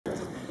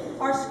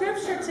Our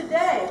scripture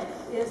today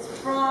is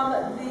from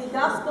the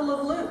Gospel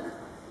of Luke.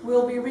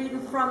 We'll be reading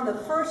from the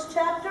first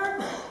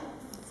chapter,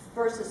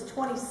 verses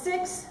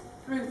 26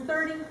 through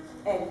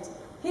 38.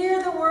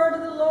 Hear the word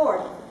of the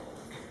Lord.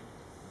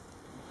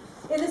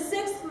 In the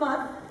 6th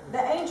month,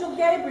 the angel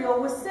Gabriel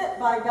was sent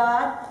by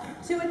God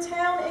to a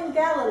town in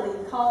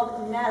Galilee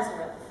called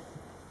Nazareth,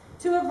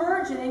 to a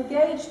virgin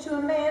engaged to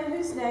a man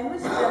whose name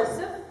was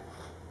Joseph,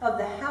 of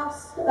the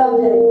house of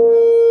David.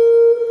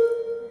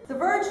 The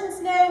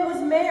virgin's name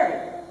was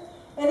Mary,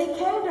 and he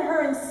came to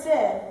her and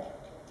said,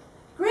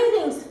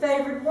 "Greetings,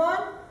 favored one,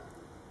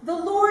 the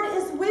Lord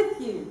is with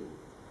you."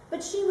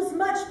 But she was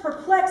much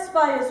perplexed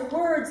by his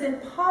words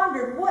and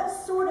pondered what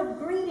sort of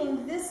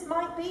greeting this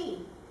might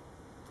be.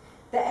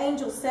 The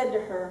angel said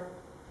to her,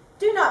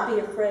 "Do not be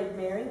afraid,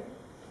 Mary,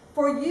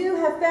 for you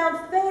have found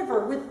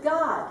favor with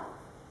God.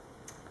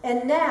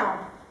 And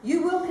now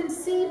you will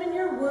conceive in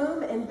your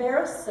womb and bear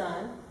a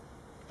son,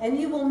 and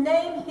you will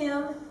name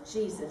him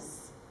Jesus.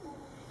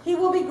 He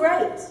will be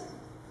great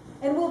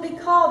and will be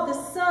called the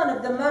Son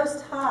of the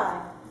Most High,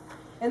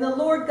 and the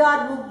Lord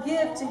God will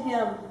give to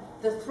him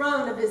the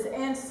throne of his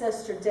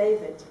ancestor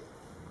David.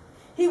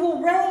 He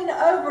will reign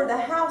over the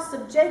house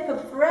of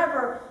Jacob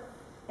forever,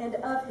 and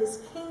of his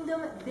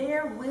kingdom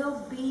there will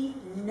be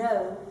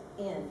no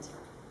end."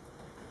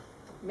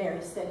 Mary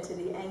said to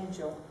the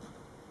angel,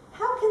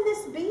 "How can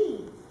this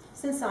be,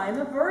 since I am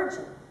a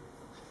virgin?"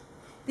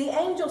 The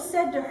angel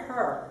said to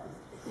her,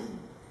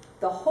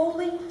 "The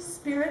Holy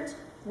Spirit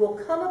will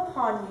come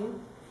upon you,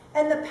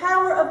 and the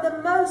power of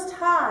the Most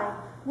High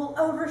will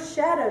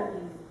overshadow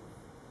you.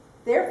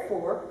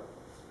 Therefore,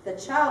 the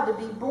child to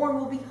be born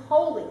will be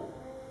holy.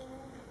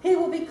 He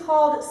will be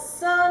called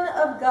Son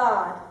of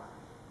God.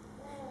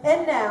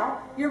 And now,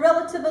 your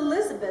relative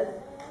Elizabeth,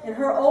 in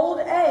her old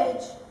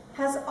age,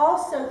 has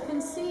also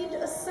conceived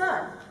a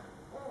son.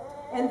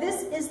 And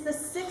this is the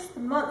 6th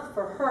month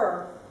for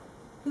her,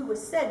 who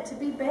was said to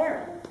be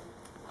barren.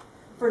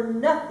 For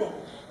nothing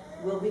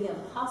will be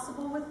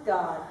impossible with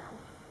God."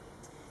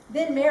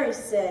 Then Mary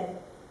said,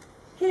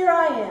 "Here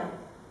I am,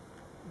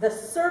 the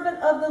servant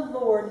of the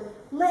Lord.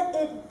 Let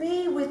it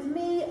be with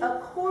me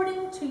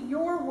according to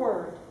your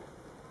word."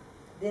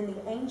 Then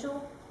the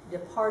angel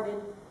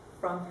departed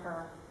from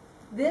her.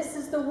 This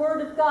is the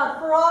word of God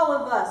for all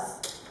of us,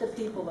 the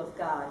people of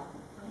God.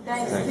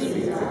 Thanks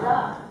be to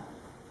God.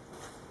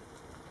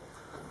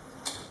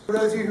 For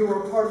those of you who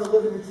were part of the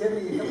Living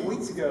Nativity a couple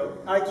weeks ago,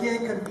 I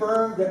can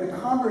confirm that the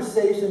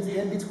conversations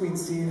in between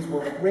scenes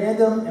were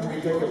random and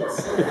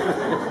ridiculous.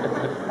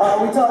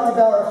 We talked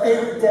about our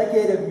favorite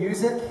decade of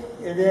music,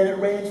 and then it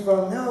ranged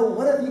from, no,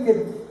 what if you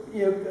could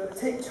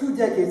take 2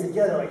 decades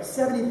together, like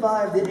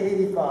 75 to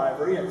 85,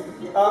 or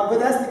but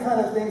that's the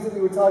kind of things that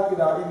we were talking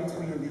about in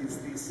between these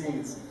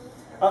scenes.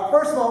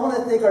 First of all, I want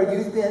to thank our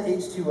youth band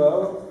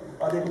H2O.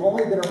 They've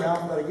only been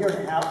around for about 1.5 years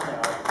now.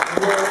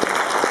 And they're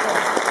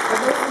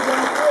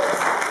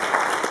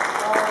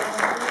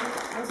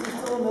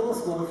still in middle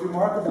school. It's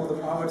remarkable the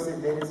progress they've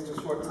made in such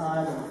a short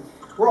time. And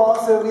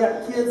we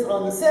got kids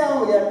on the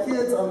sound, we got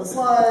kids on the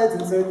slides,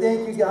 and so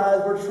thank you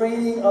guys. We're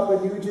training up a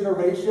new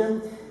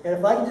generation, and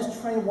if I can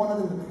just train one of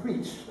them to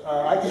preach,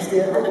 I can stay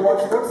at home and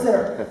watch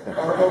SportsCenter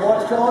or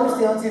watch television,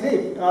 stay on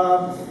TV.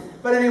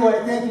 But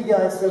anyway, thank you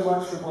guys so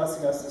much for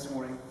blessing us this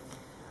morning.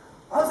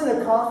 I was in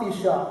a coffee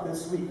shop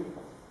this week,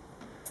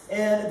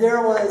 and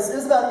it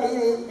was about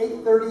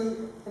 8:30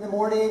 in the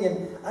morning,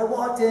 and I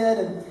walked in,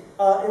 and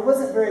it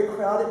wasn't very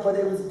crowded, but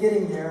it was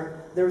getting there.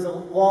 There was a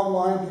long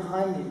line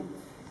behind me.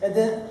 And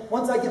then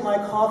once I get my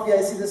coffee, I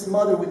see this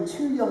mother with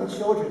 2 young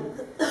children.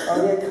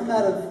 They had come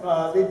out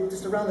of, they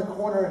just around the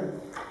corner,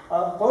 and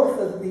both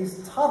of these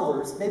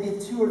toddlers, maybe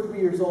 2 or 3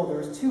 years old, there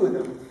was 2 of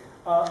them.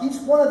 Each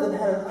one of them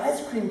had an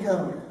ice cream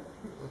cone.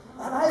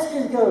 An ice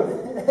cream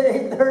cone at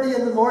 8:30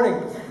 in the morning.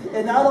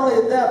 And not only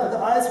that, but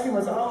the ice cream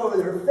was all over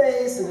their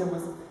face, and it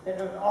was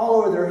all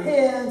over their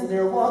hands, and they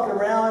were walking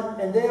around,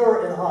 and they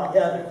were in hot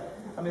heaven.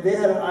 I mean, they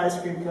had an ice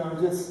cream cone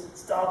just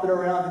stopping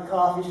around the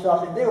coffee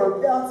shop, and they were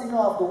bouncing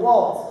off the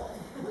walls.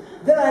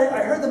 Then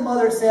I heard the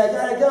mother say, "I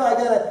gotta go, I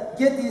gotta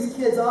get these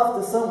kids off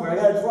to somewhere, I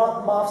gotta drop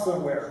them off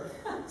somewhere."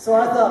 So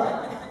I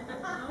thought,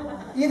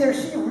 either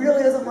she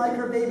really doesn't like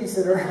her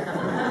babysitter,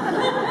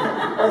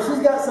 or she's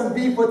got some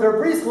beef with her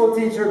preschool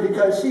teacher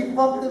because she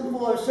pumped them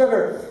full of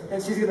sugar, and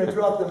she's gonna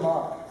drop them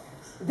off.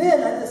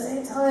 Then at the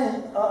same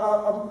time,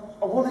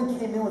 a woman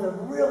came in with a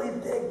really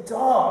big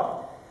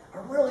dog,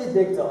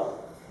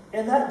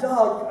 and that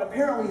dog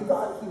apparently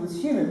thought he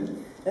was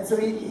human, and so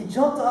he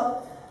jumped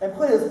up and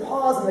put his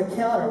paws on the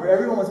counter where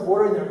everyone was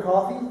ordering their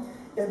coffee,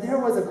 and there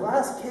was a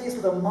glass case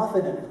with a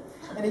muffin in it,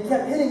 and he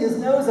kept hitting his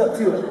nose up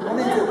to it,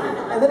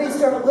 and then he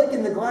started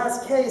licking the glass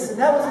case, and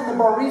that was when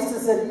the barista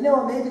said, "You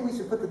know, maybe we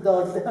should put the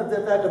dog back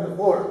on the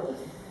floor."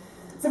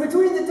 So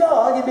between the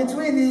dog and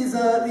between these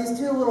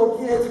 2 little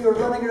kids who were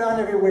running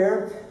around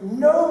everywhere,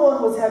 no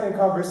one was having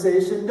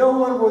conversation, no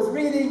one was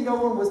reading, no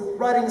one was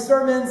writing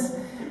sermons.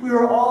 We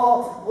were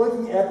all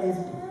looking at these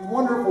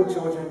wonderful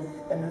children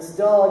and this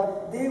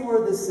dog. They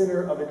were the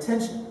center of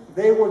attention.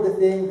 They were the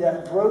thing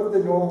that broke the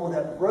normal,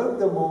 that broke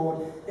the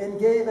mold, and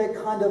gave a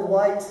kind of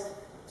light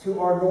to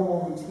our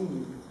normal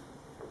routine.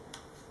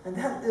 And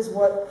that is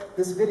what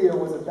this video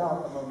was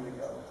about a moment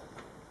ago.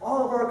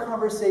 All of our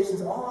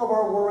conversations, all of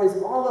our worries,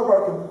 all of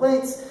our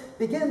complaints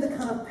begin to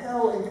kind of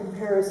pale in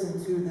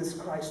comparison to this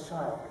Christ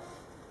child.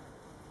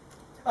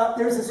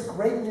 There's this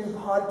great new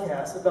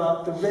podcast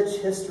about the rich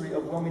history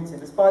of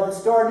Wilmington. It's by the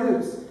Star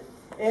News.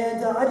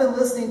 And I've been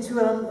listening to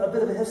it. I'm a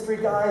bit of a history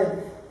guy.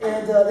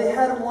 And they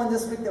had one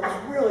this week that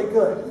was really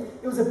good.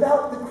 It was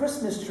about the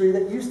Christmas tree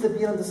that used to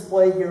be on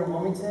display here in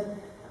Wilmington.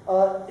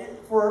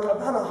 For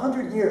about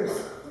 100 years,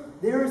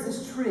 there is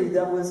this tree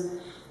that was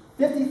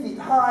 50 feet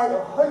high,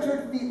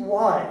 100 feet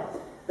wide,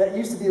 that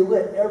used to be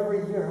lit every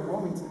year in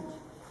Wilmington.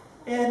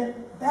 And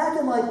back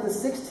in like the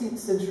 16th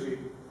century,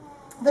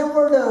 there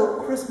were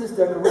no Christmas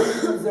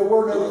decorations, there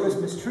were no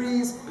Christmas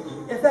trees.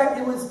 In fact,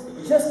 it was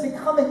just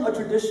becoming a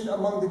tradition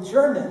among the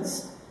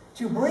Germans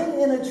to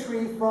bring in a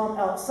tree from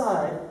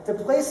outside, to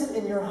place it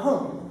in your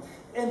home,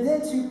 and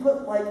then to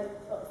put like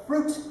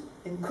fruit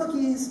and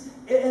cookies,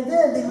 and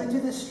then they would do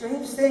this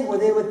strange thing where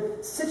they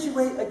would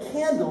situate a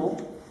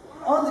candle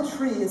on the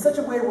tree in such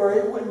a way where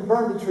it wouldn't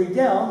burn the tree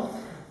down,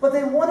 but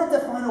they wanted to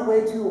find a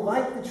way to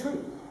light the tree.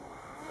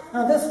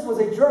 Now this was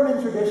a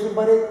German tradition,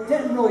 but it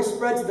didn't really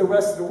spread to the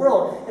rest of the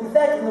world. In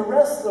fact, in the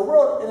rest of the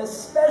world, and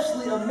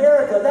especially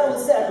America, that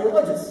was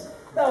sacrilegious.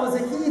 That was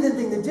a heathen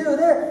thing to do.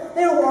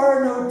 There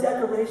are no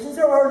decorations,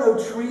 there are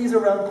no trees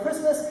around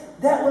Christmas.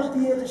 That would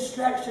be a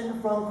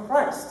distraction from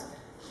Christ.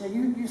 Now,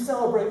 you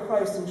celebrate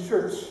Christ in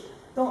church.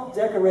 Don't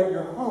decorate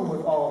your home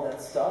with all of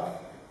that stuff.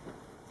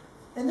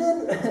 And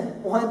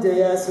then one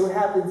day, as so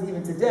happens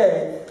even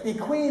today, the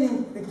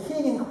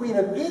king and queen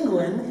of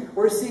England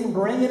were seen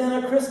bringing in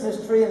a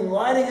Christmas tree and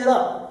lighting it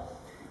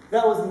up.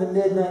 That was in the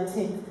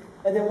mid-19th.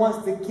 And then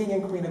once the king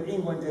and queen of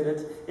England did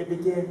it, it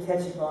began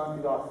catching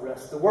on throughout the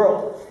rest of the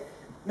world.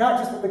 Not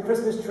just with the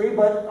Christmas tree,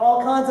 but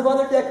all kinds of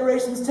other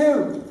decorations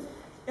too.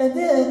 And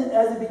then,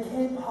 as it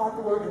became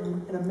popular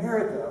in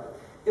America,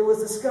 it was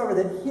discovered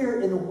that here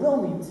in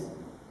Wilmington,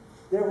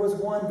 there was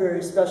one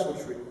very special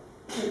tree.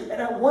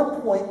 And at one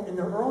point in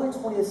the early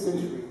 20th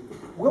century,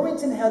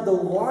 Wilmington had the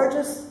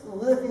largest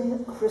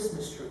living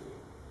Christmas tree.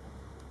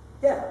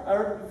 Yeah,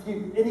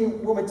 any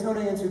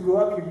Wilmingtonians who grew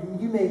up here,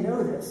 you may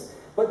know this.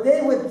 But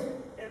they would,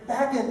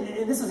 back in,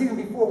 and this was even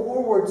before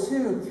World War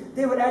II,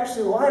 they would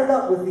actually light it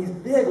up with these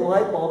big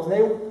light bulbs. And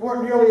they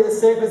weren't nearly as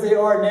safe as they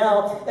are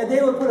now. And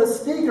they would put a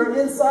speaker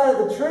inside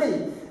of the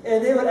tree.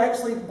 And they would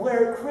actually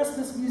blare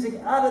Christmas music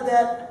out of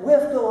that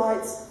with the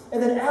lights.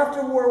 And then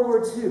after World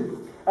War II,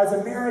 as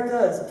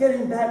America is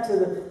getting back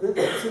to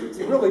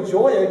really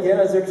joy again,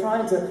 as they're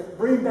trying to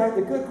bring back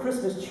the good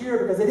Christmas cheer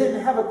because they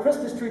didn't have a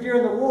Christmas tree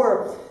during the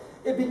war,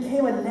 it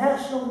became a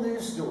national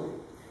news story.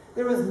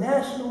 There was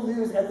national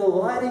news at the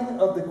lighting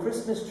of the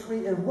Christmas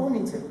tree in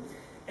Wilmington.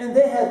 And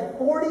they had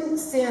 40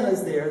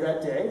 Santas there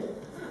that day.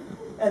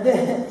 And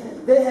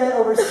they had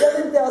over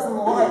 7,000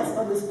 lights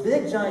on this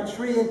big giant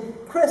tree. And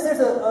Chris, there's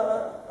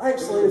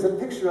a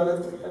picture of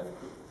it.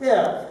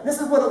 Yeah, this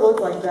is what it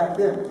looked like back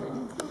then.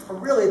 A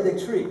really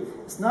big tree.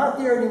 It's not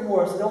there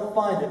anymore, so don't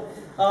find it.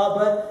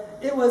 But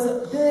it was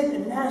a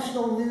big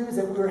national news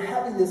that we were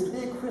having this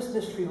big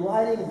Christmas tree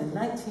lighting in the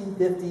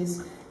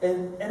 1950s.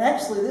 And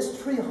actually,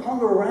 this tree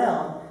hung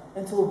around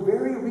until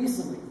very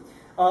recently.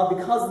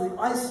 Because of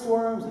the ice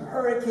storms and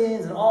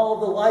hurricanes and all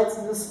of the lights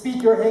and the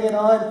speaker hanging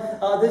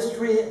on, this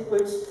tree,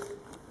 which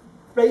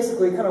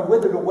basically kind of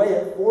withered away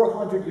at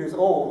 400 years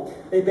old.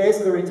 They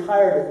basically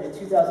retired it in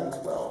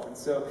 2012, and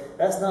so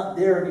that's not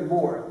there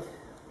anymore.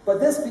 But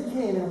this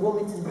became, in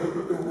Wilmington,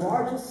 the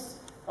largest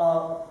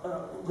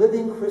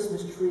living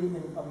Christmas tree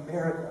in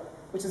America,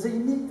 which is a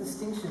unique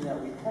distinction that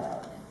we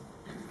have.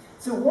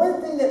 So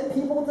one thing that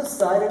people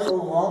decided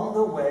along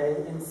the way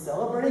in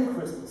celebrating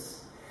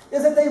Christmas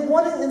is that they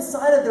wanted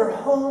inside of their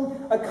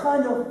home a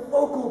kind of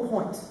focal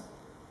point.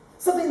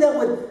 Something that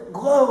would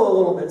glow a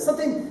little bit,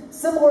 something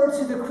similar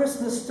to the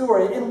Christmas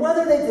story. And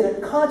whether they did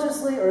it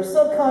consciously or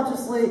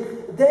subconsciously,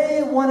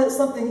 they wanted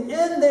something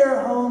in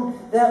their home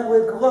that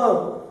would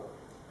glow.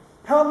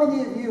 How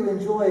many of you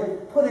enjoy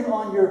putting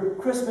on your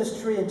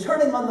Christmas tree and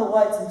turning on the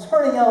lights and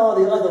turning out all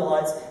the other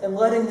lights and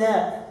letting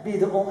that be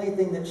the only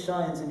thing that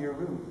shines in your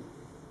room?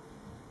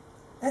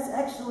 That's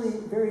actually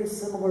very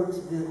similar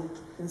to the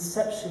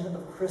inception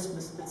of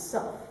Christmas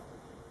itself.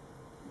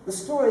 The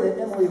story that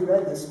Emily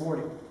read this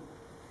morning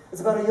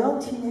is about a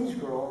young teenage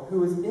girl who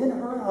was in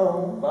her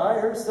home by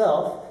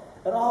herself,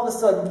 and all of a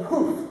sudden,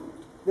 poof,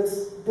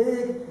 this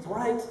big,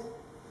 bright,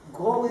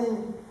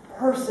 glowing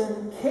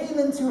person came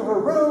into her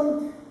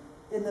room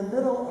in the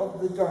middle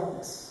of the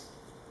darkness.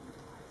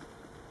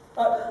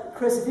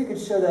 Chris, if you could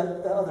show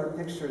that other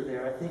picture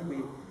there, I think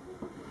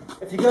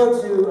if you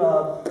go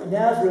to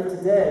Nazareth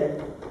today,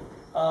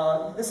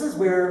 this is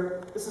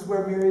where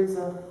Mary's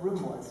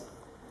room was.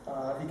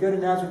 If you go to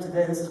Nazareth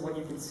today, this is what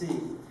you can see.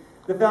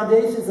 The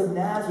foundations of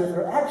Nazareth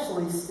are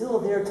actually still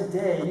there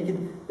today.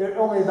 They're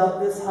only about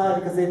this high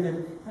because they've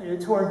been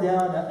torn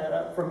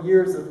down from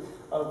years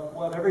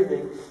of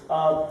everything.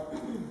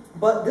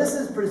 But this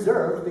is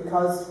preserved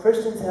because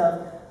Christians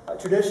have,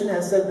 tradition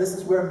has said this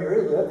is where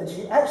Mary lived. And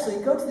she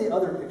actually, go to the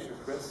other picture,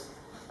 Chris.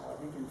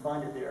 You can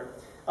find it there.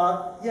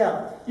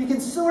 Yeah, you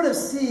can sort of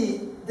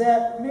see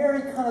that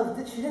Mary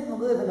she didn't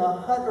live in a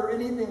hut or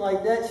anything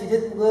like that. She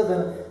didn't live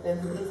in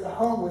a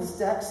home with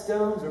stacked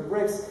stones or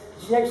bricks.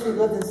 She actually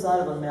lived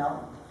inside of a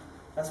mountain.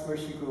 That's where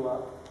she grew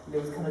up. And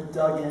it was kind of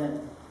dug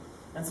in.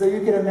 And so you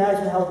can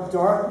imagine how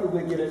dark it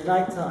would get at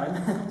nighttime.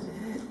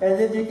 And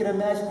then you can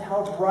imagine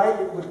how bright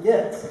it would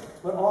get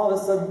when all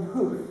of a sudden,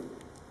 poof,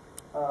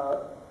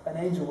 an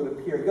angel would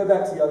appear. Go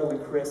back to the other one,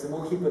 Chris, and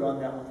we'll keep it on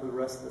that one for the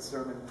rest of the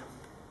sermon.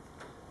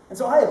 And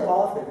so I have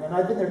often, and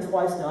I've been there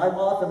twice now, I've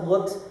often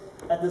looked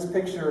at this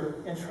picture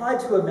and tried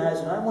to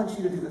imagine, I want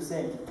you to do the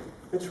same,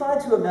 but try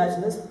to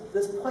imagine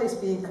this place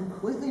being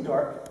completely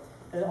dark,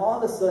 and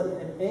all of a sudden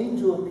an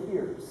angel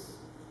appears,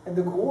 and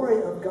the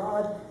glory of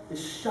God is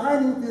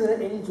shining through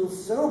that angel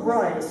so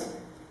bright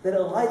that it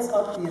lights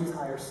up the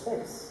entire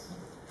space.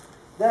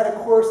 That, of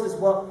course, is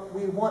what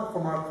we want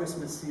from our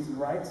Christmas season,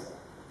 right?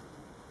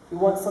 We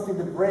want something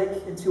to break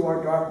into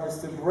our darkness,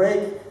 to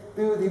break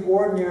through the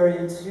ordinary,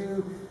 and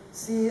to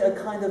see a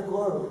kind of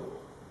glow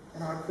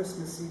in our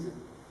Christmas season.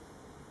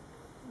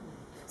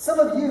 Some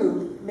of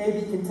you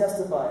maybe can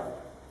testify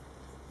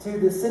to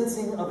the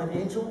sensing of an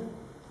angel.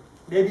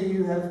 Maybe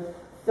you have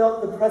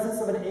felt the presence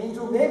of an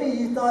angel. Maybe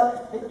you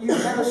thought you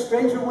met a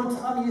stranger one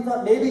time and you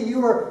thought maybe you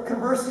were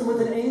conversing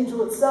with an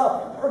angel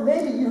itself. Or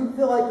maybe you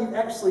feel like you've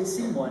actually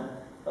seen one,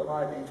 a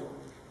live angel.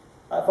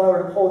 If I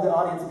were to poll the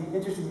audience, it'd be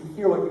interesting to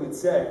hear what you would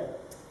say.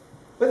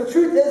 But the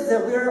truth is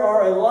that there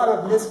are a lot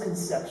of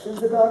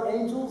misconceptions about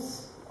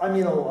angels. I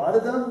mean, a lot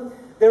of them.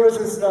 There was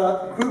this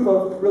group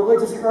of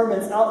religious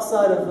hermits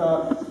outside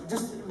of,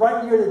 just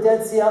right near the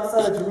Dead Sea,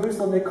 outside of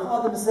Jerusalem. They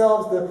called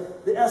themselves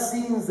the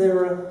Essenes. They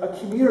were a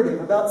community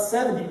of about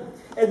 70.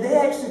 And they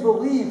actually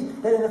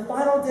believed that in the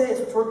final days,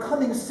 which were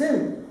coming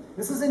soon,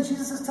 this is in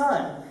Jesus'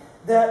 time,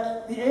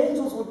 that the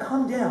angels would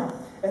come down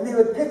and they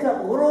would pick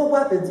up little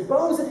weapons,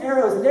 bows and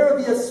arrows, and there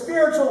would be a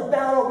spiritual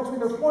battle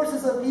between the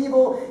forces of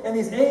evil and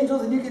these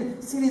angels, and you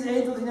can see these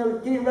angels,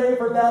 getting ready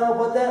for battle,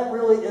 but that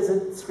really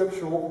isn't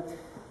scriptural.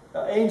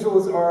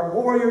 Angels are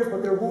warriors,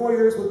 but they're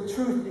warriors with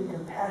truth and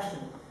compassion.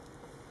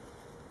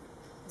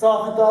 It's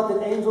often thought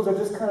that angels are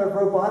just kind of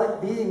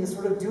robotic beings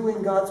sort of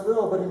doing God's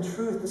will, but in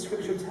truth, the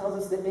scripture tells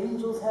us that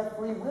angels have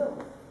free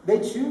will. They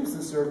choose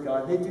to serve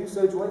God. They do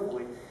so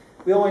joyfully.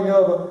 We only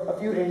know of a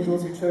few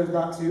angels who chose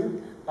not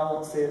to. I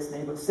won't say its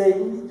name, but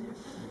Satan.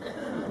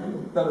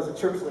 That was a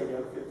church lady.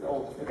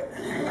 Oh, okay.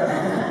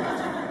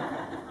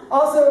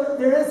 Also,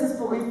 there is this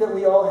belief that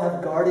we all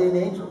have guardian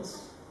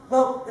angels.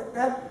 Well,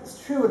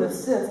 that's true in a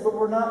sense, but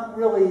we're not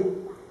really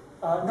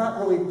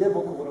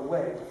biblical in a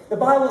way. The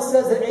Bible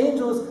says that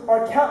angels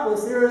are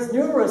countless. They're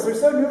numerous. They're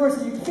so numerous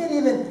that you can't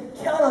even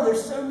count on.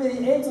 There's so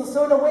many angels.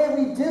 So in a way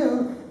we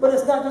do, but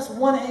it's not just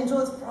one angel.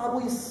 It's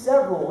probably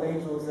several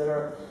angels that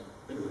are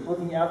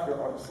looking after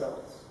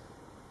ourselves.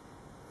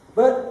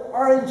 But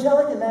our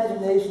angelic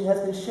imagination has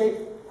been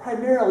shaped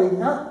primarily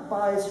not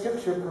by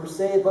Scripture per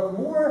se, but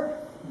more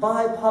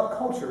by pop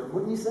culture,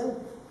 wouldn't you say?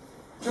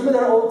 Remember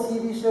that old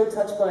TV show,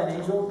 Touched by an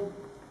Angel?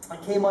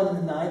 It came on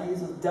in the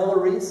 90s with Della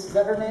Reese. Is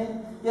that her name?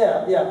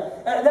 Yeah.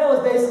 That was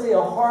basically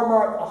a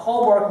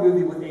Hallmark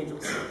movie with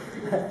angels,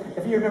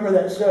 if you remember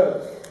that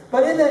show.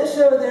 But in that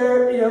show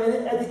there,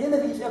 at the end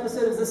of each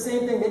episode, it was the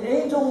same thing. The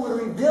angel would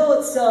reveal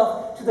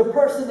itself to the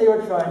person they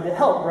were trying to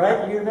help,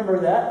 right? You remember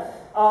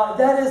that?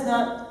 That is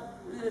not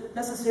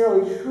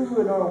necessarily true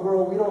in our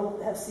world. We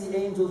don't see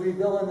angels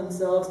revealing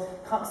themselves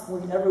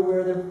constantly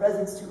everywhere. Their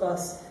presence to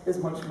us is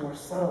much more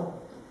subtle.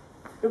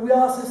 But we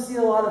also see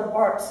a lot of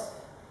art,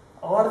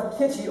 a lot of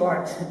kitschy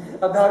art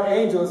about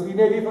angels. You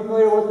may be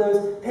familiar with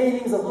those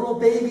paintings of little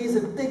babies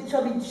and big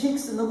chubby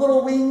cheeks and the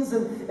little wings,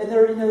 and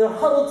they're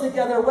huddled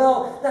together.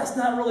 Well, that's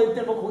not really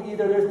biblical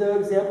either. There's no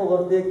example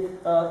of big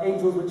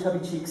angels with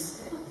chubby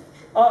cheeks.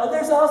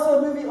 There's also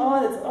a movie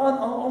on. It's on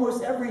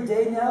almost every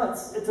day now.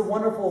 It's A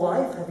Wonderful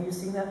Life. Have you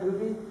seen that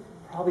movie?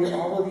 Probably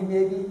all of you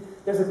maybe.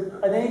 There's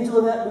an angel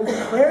in that movie,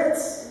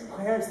 Clarence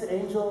the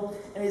angel,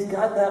 and he's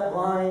got that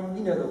line.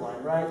 You know the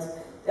line, right?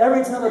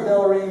 Every time a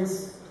bell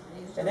rings,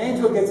 an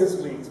angel gets his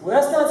wings. Well,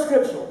 that's not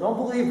scriptural. Don't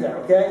believe that,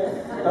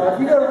 okay? If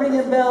you go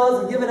ringing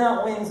bells and giving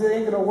out wings, it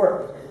ain't going to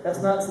work.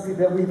 That's not something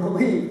that we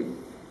believe.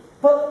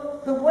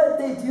 But what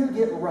they do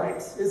get right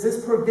is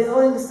this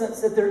prevailing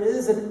sense that there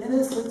is an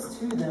innocence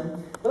to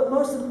them, but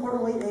most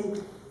importantly,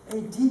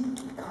 a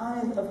deep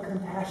kind of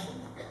compassion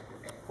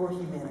for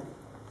humanity.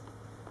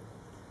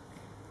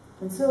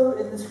 And so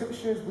in the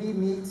scriptures, we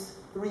meet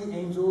three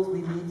angels.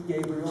 We meet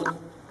Gabriel,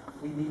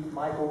 we meet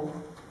Michael,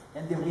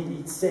 and then we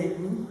meet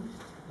Satan.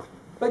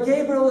 But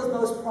Gabriel is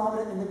most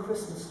prominent in the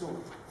Christmas story.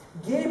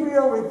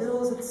 Gabriel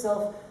reveals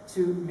itself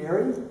to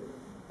Mary,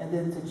 and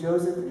then to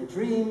Joseph in a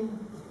dream,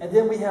 and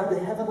then we have the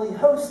heavenly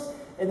host,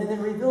 and then it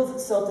reveals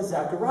itself to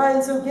Zechariah.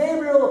 And so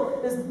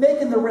Gabriel is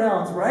making the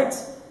rounds, right?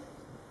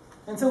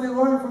 And so we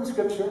learn from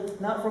Scripture,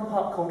 not from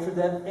pop culture,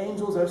 that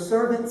angels are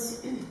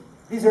servants.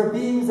 These are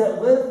beings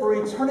that live for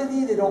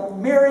eternity. They don't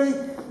marry.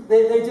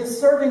 They just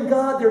serving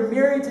God. They're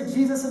married to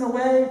Jesus in a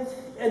way,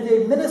 and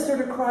they minister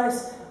to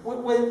Christ.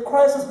 When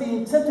Christ was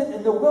being tempted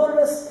in the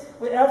wilderness,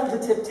 after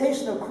the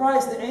temptation of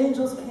Christ, the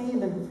angels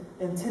came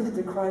and tended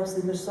to Christ.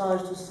 They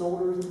massaged his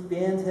shoulders and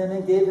fanned him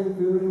and gave him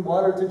food and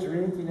water to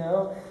drink, you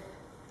know.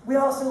 We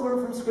also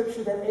learn from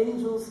Scripture that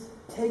angels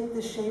take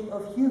the shape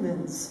of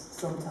humans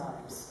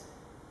sometimes.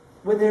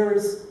 When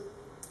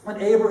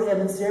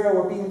Abraham and Sarah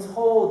were being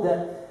told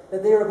that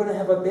they were going to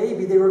have a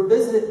baby, they were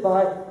visited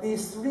by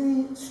these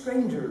three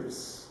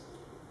strangers,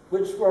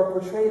 which were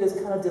portrayed as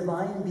kind of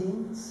divine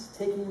beings,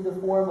 taking the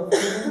form of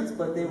humans,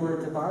 but they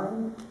were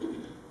divine.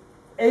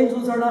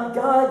 Angels are not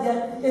God,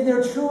 yet in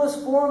their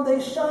truest form,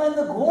 they shine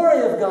the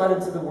glory of God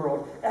into the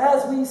world,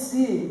 as we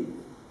see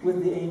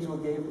with the angel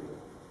Gabriel.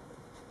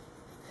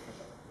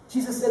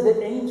 Jesus said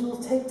that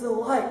angels take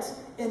delight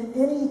in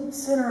any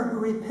sinner who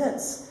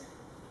repents.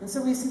 And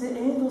so we see that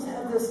angels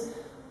have this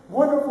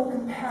wonderful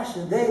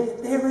compassion.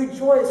 They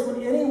rejoice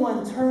when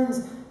anyone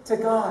turns to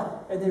God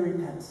and they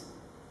repent.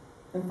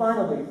 And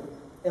finally,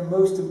 and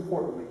most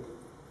importantly,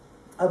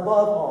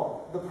 above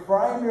all, the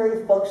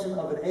primary function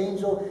of an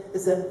angel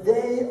is that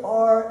they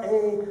are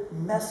a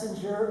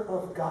messenger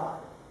of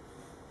God.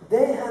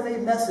 They have a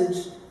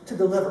message to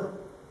deliver.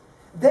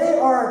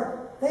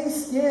 They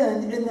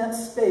stand in that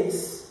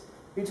space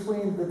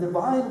between the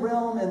divine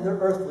realm and the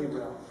earthly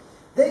realm.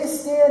 They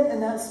stand in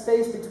that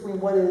space between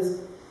what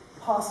is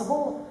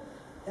possible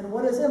and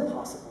what is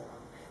impossible.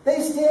 They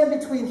stand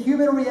between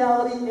human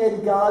reality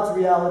and God's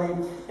reality.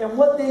 And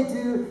what they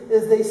do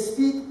is they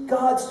speak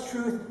God's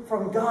truth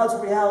from God's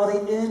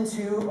reality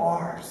into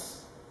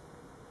ours.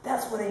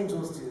 That's what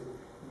angels do.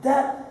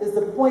 That is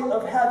the point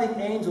of having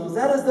angels.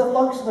 That is the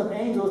function of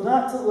angels,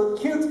 not to look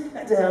cute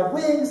and to have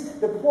wings.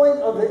 The point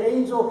of the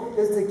angel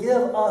is to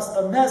give us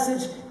a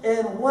message.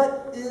 And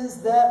what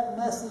is that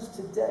message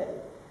today?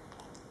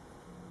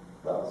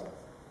 Well,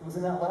 it was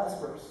in that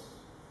last verse.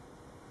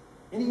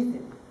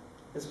 Anything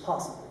is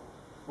possible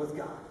with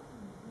God.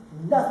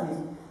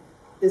 Nothing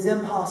is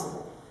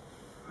impossible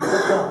with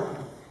God.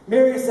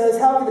 Mary says,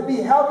 how can it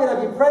be? How can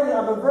I be pregnant?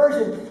 I'm a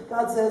virgin.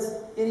 God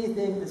says,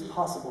 anything is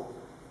possible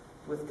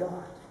with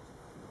God.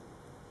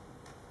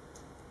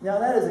 Now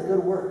that is a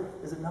good word,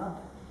 is it not?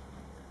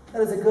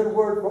 That is a good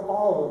word for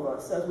all of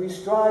us as we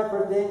strive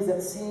for things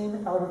that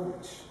seem out of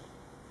reach.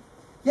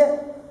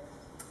 Yet,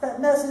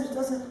 that message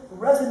doesn't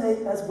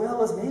resonate as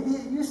well as maybe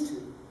it used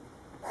to.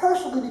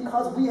 Partially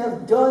because we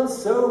have done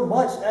so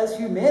much as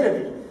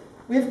humanity.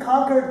 We've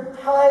conquered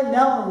high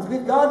mountains.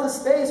 We've gone to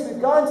space.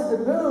 We've gone to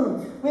the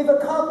moon. We've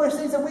accomplished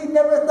things that we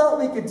never thought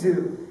we could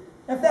do.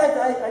 In fact,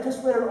 I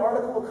just read an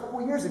article a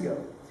couple years ago.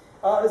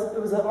 It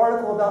was an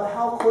article about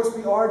how close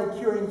we are to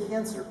curing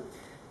cancer.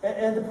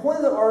 And the point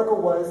of the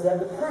article was that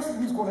the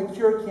person who's going to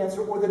cure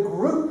cancer, or the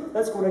group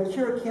that's going to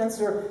cure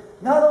cancer,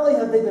 not only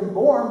have they been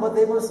born, but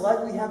they most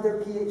likely have their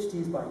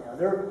PhDs by now.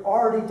 They're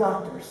already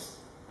doctors.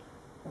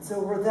 And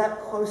so we're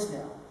that close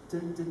now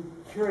to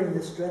curing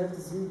this dreaded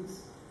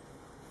disease.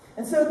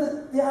 And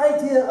so the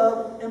idea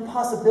of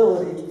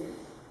impossibility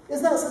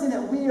is not something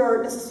that we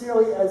are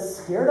necessarily as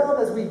scared of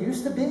as we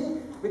used to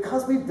be,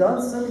 because we've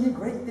done so many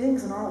great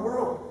things in our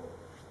world.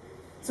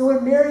 So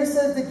when Mary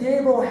says to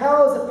Gabriel,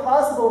 how is it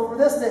possible for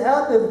this to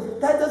happen?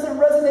 That doesn't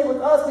resonate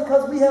with us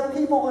because we have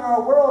people in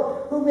our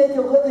world who make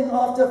a living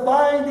off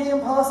defying the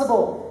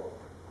impossible.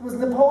 It was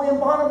Napoleon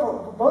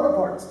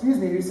Bonaparte,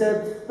 who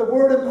said, the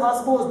word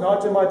impossible is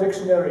not in my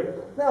dictionary.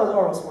 That was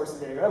Arnold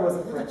Schwarzenegger. That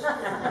wasn't French.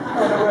 I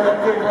don't know where that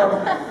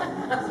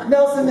came from.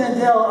 Nelson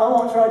Mandela. I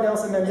won't try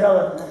Nelson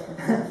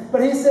Mandela.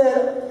 But he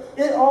said,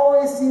 it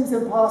always seems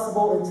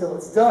impossible until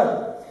it's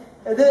done.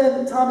 And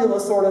then Tommy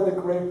Lasorda, the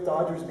great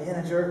Dodgers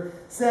manager,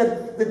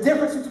 said, the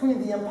difference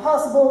between the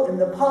impossible and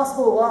the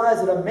possible lies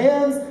in a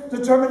man's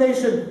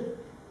determination.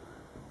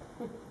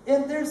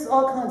 And there's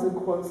all kinds of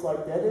quotes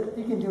like that.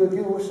 You can do a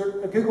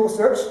Google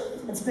search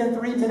and spend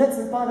 3 minutes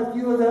and find a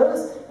few of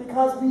those,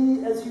 because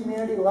we as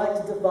humanity like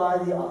to defy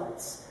the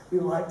odds. We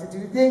like to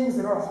do things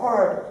that are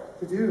hard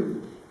to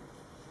do.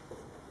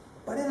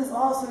 But it has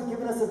also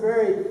given us a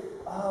very,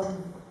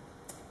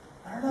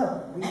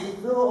 we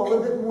feel a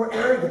little bit more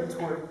arrogant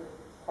toward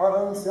our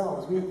own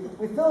selves.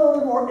 We feel a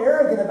little more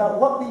arrogant about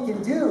what we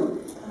can do.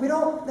 We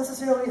don't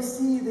necessarily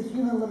see the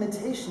human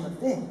limitation of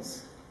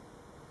things.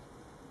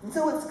 And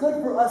so it's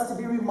good for us to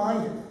be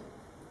reminded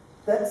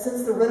that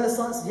since the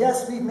Renaissance,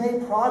 yes, we've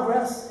made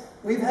progress.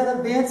 We've had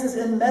advances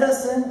in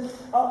medicine.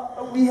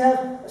 We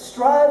have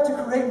strived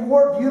to create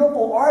more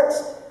beautiful art.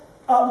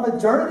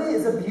 Modernity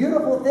is a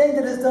beautiful thing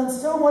that has done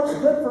so much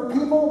good for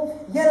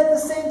people. Yet at the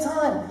same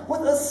time,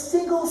 with a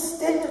single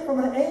statement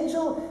from an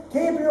angel,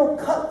 Gabriel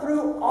cut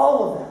through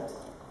all of that.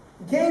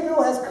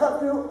 Gabriel has cut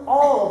through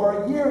all of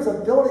our years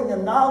of building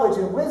in knowledge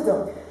and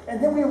wisdom.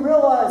 And then we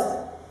realize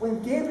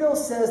when Gabriel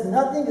says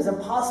nothing is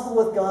impossible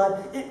with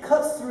God, it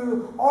cuts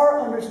through our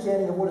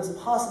understanding of what is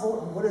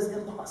possible and what is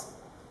impossible.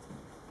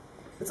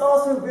 It's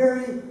also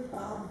very,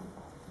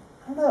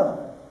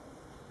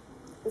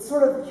 it's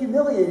sort of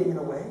humiliating in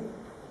a way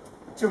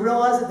to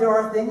realize that there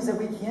are things that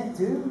we can't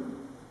do.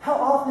 How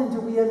often do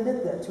we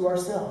admit that to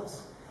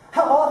ourselves?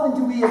 How often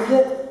do we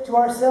admit to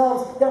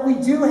ourselves that we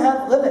do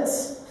have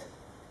limits?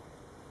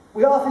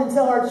 We often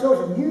tell our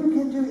children, you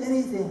can do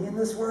anything in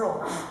this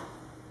world.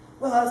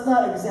 Well, that's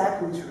not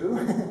exactly true.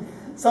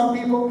 Some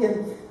people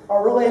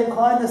are really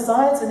inclined to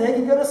science and they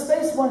can go to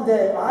space one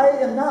day. I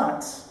am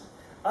not.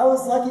 I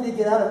was lucky to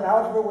get out of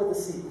algebra with a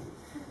C.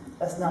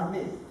 That's not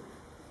me.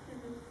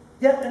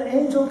 Yet an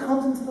angel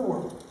comes into the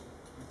world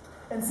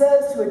and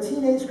says to a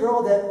teenage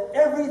girl that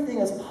everything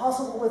is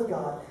possible with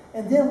God.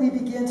 And then we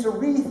begin to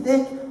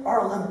rethink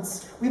our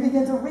limits. We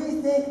begin to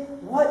rethink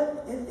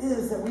what it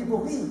is that we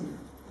believe.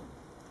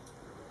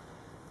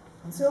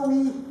 And so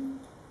we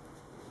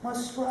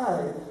must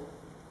strive.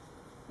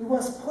 We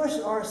must push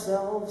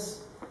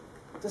ourselves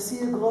to see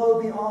a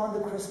glow beyond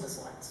the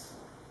Christmas lights.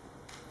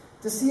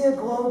 To see a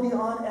glow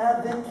beyond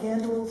Advent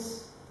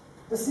candles.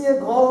 To see a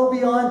glow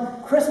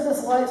beyond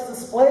Christmas lights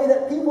displayed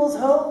at people's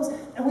homes.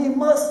 And we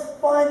must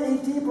find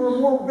a deeper,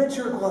 more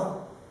richer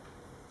glow.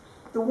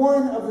 The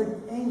one of the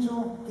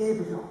angel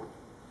Gabriel.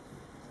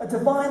 A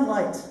divine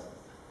light.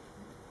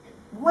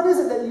 What is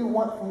it that you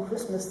want from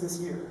Christmas this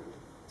year?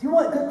 Do you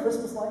want good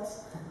Christmas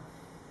lights?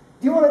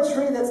 Do you want a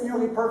tree that's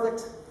nearly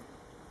perfect?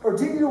 Or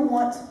do you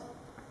want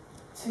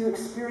to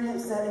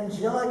experience that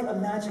angelic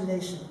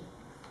imagination?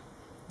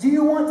 Do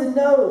you want to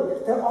know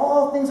that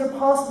all things are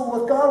possible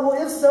with God?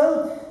 Well, if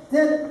so,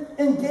 then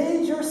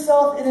engage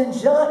yourself in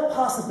angelic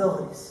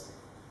possibilities.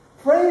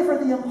 Pray for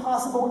the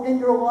impossible in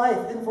your life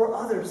and for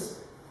others.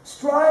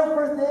 Strive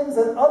for things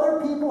that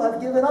other people have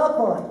given up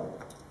on.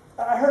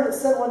 I heard it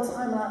said one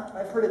time, and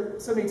I've heard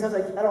it so many times,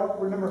 I don't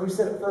remember who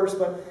said it first,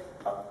 but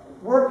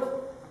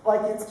work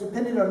like it's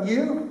dependent on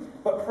you,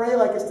 but pray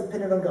like it's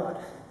dependent on God.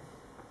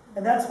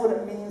 And that's what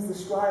it means to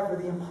strive for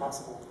the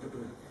impossible.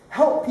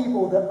 Help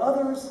people that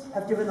others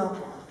have given up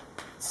on.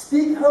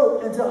 Speak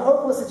hope into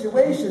hopeless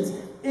situations.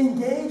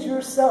 Engage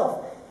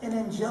yourself in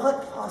angelic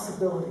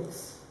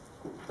possibilities.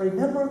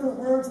 Remember the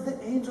words of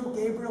the angel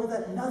Gabriel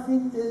that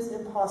nothing is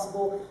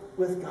impossible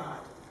with God.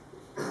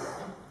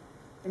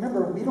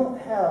 Remember, we don't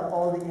have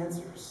all the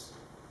answers.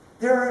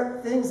 There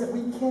are things that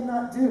we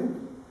cannot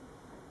do.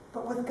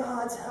 But with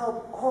God's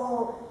help,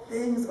 all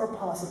things are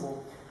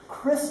possible.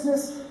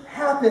 Christmas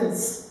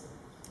happens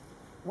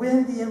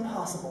when the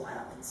impossible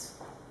happens.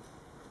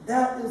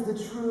 That is the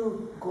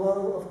true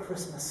glow of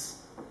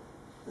Christmas.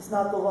 It's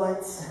not the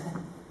lights.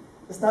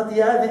 It's not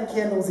the Advent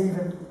candles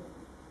even.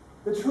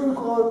 The true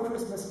glow of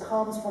Christmas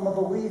comes from a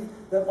belief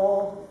that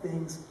all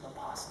things are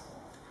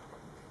possible.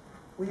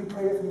 Will you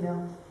pray with me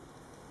now?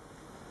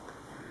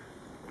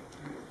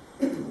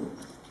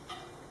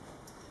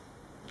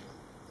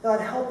 God,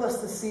 help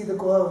us to see the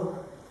glow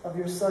of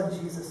your Son,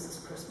 Jesus, this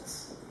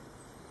Christmas.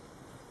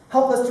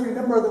 Help us to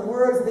remember the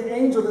words of the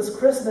angel this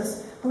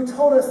Christmas who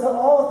told us that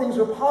all things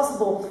are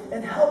possible,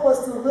 and help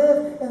us to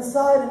live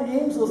inside an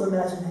angel's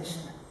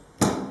imagination.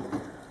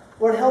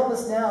 Lord, help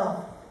us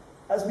now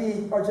as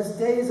we are just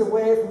days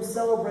away from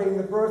celebrating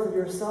the birth of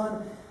your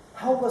Son.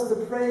 Help us to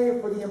pray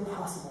for the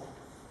impossible,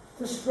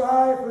 to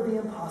strive for the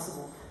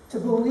impossible, to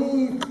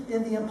believe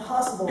in the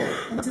impossible,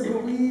 and to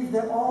believe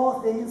that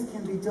all things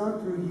can be done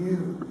through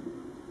you.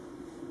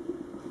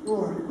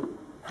 Lord,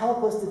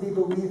 help us to be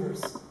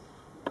believers.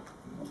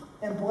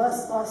 And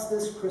bless us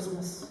this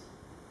Christmas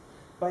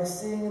by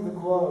seeing the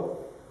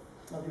glow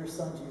of your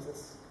Son,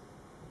 Jesus.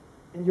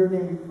 In your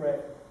name we pray.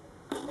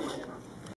 Amen.